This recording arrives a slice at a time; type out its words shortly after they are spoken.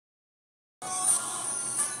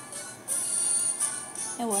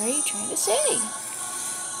And what are you trying to say?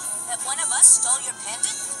 That one of us stole your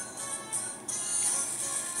pendant?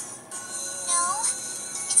 No.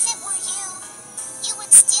 If it were you, you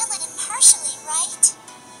would steal it impartially, right?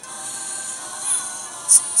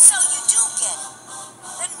 So you do get it.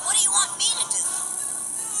 Then what do you want me to do?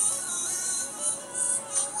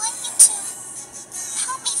 I want you to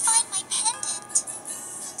help me find my pendant.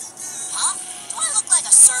 Huh? Do I look like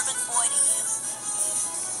a servant boy to you?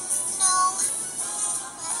 No.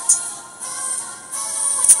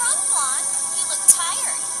 What's wrong, Blonde? You look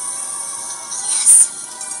tired. Yes.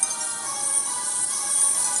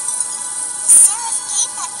 The Seraph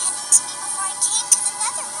gave that pendant to me before I came to the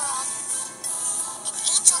Netherworld. An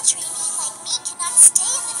angel trainee like me cannot stay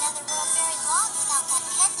in the Netherworld very long without that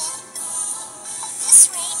pendant. At this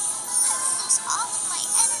rate, I will lose all of my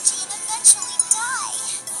energy and eventually die.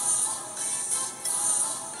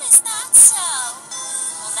 Is that so?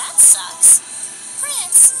 Well, that sucks.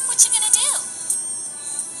 Prince, what you gonna do?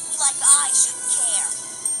 Like I should care.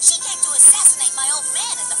 She came to assassinate my old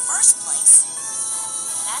man in the first place.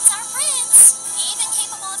 That's our prince. Even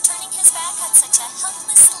capable of turning his back on such a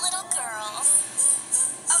helpless little girl.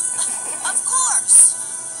 Of course.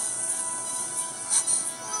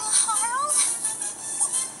 Harold?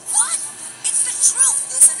 What? It's the truth,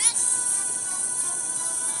 isn't it?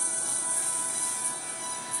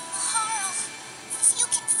 Harold, if you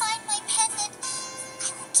can find my pendant,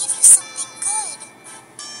 I will give you something good.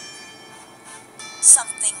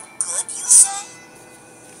 Something good, you say?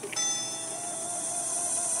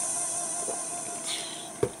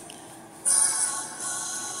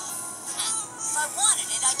 If I wanted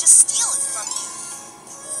it, I'd just steal it from you.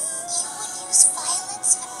 You would use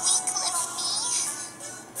violence on weak little me?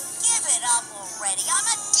 Give it up already. I'm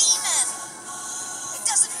a demon. It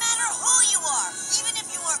doesn't matter who you are, even if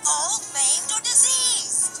you are old, maimed, or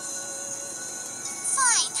diseased.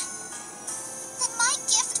 Fine. Then my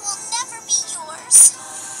gift will never be yours.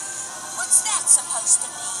 What's that supposed to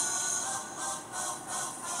mean?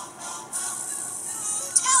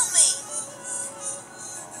 Tell me.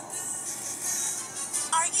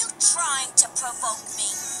 Are you trying to provoke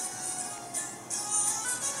me?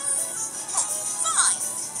 Fine.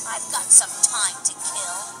 I've got some time to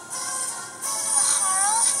kill.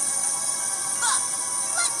 Harold? But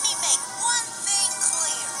let me make one thing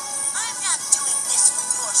clear. I'm not doing this for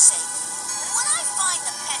your sake. And when I find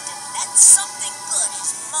the pendant, that something good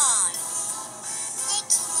is mine.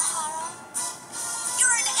 Thank you, Harold.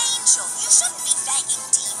 You're an angel. You shouldn't be thanking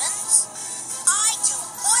demons. I do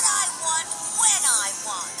what I want when I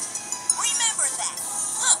want. Remember that.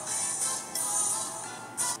 Huh.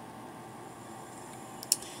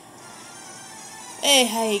 Hey,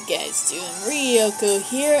 how you guys doing? Ryocko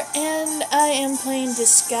here, and I am playing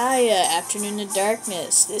Disgaea Afternoon of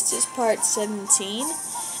Darkness. This is part 17,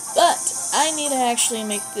 but I need to actually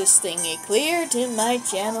make this thingy clear to my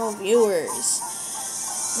channel viewers.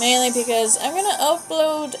 Mainly because I'm going to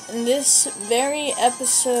upload this very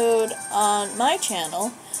episode on my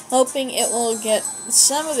channel, hoping it will get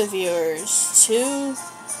some of the viewers to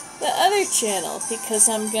the other channel, because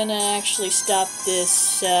I'm going to actually stop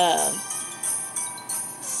this,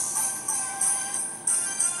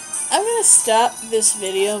 I'm going to stop this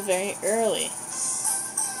video very early.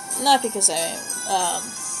 Not because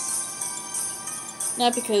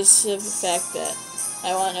not because of the fact that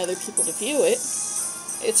I want other people to view it.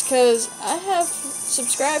 It's because I have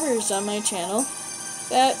subscribers on my channel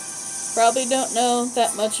that probably don't know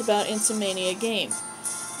that much about Insomania game.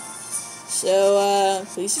 So,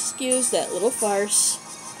 please excuse that little farce.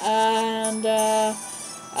 And,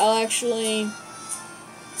 I'll actually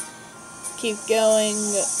keep going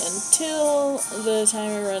until the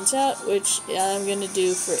timer runs out, which I'm going to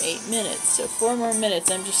do for 8 minutes. So 4 more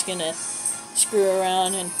minutes, I'm just going to screw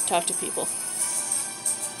around and talk to people.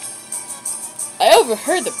 I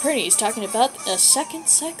overheard the pretties talking about a second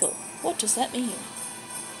cycle. What does that mean?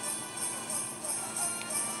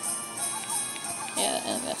 Yeah,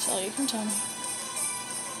 and that's all you can tell me.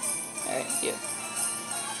 Alright, you.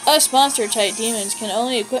 Us monster-type demons can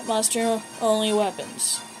only equip monster-only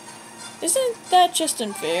weapons. Isn't that just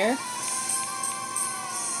unfair?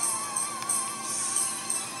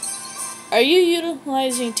 Are you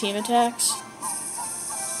utilizing team attacks?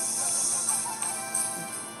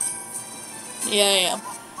 Yeah, I am.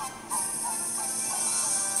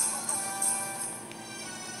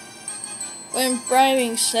 When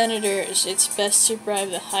bribing senators, it's best to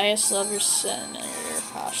bribe the highest level senator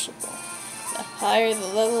possible. The higher the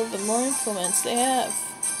level, the more influence they have.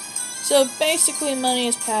 So basically money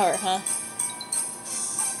is power, huh?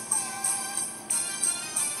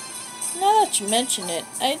 Now that you mention it,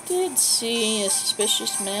 I did see a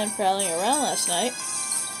suspicious man prowling around last night.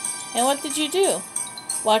 And what did you do?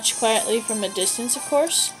 Watch quietly from a distance, of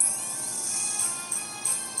course?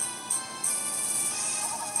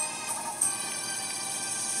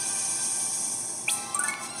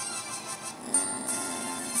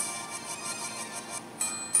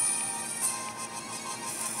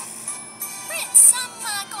 Prince,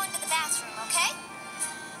 I'm going to the bathroom, okay?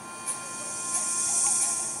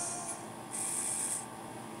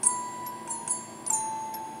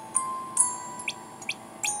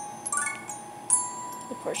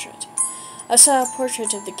 The portrait. I saw a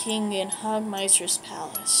portrait of the king in Hogmeister's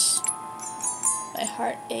palace. My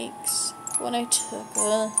heart aches when I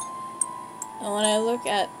look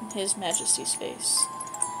at His Majesty's face.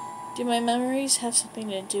 Do my memories have something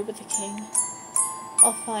to do with the king?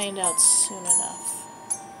 I'll find out soon enough.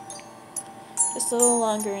 Just a little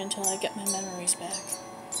longer until I get my memories back.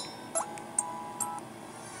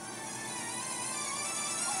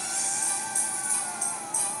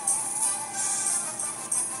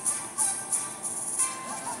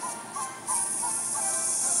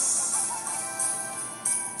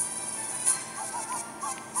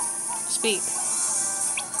 Speak.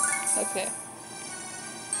 Okay.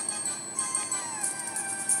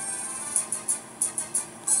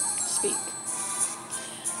 Speak.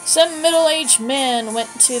 Some middle-aged man went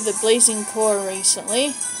to the Blazing Core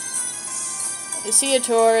recently to see a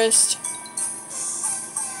tourist.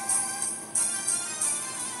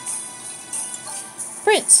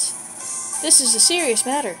 Prince, this is a serious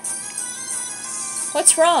matter.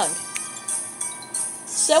 What's wrong?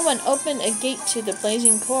 Someone opened a gate to the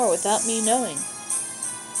Blazing Core without me knowing.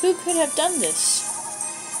 Who could have done this?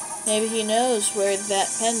 Maybe he knows where that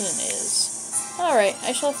pendant is. Alright,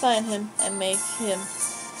 I shall find him and make him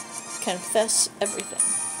confess everything.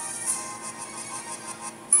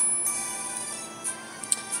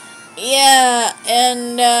 Yeah,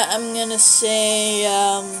 and I'm gonna say,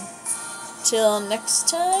 till next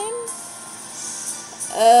time,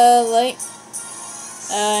 like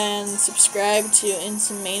and subscribe to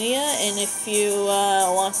Insomania, and if you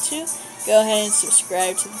want to, go ahead and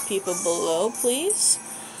subscribe to the people below, please.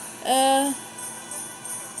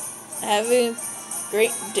 Have a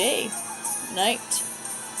great day, night,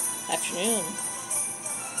 afternoon,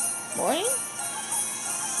 morning,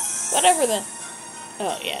 whatever the,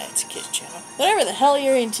 oh yeah, it's a kid's channel, whatever the hell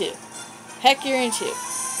you're into, heck you're into,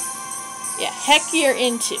 yeah, heck you're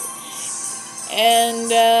into,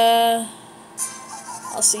 and,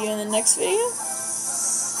 I'll see you in the next video.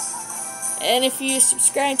 And if you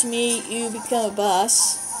subscribe to me, you become a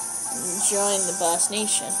boss. And join the Boss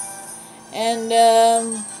Nation. And,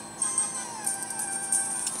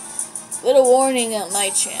 little warning on my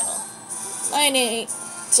channel. Mine ain't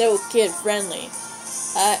so kid-friendly.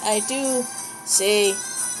 I do say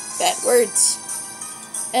bad words.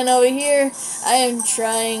 And over here, I am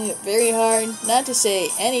trying very hard not to say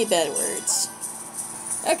any bad words.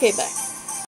 Okay, bye.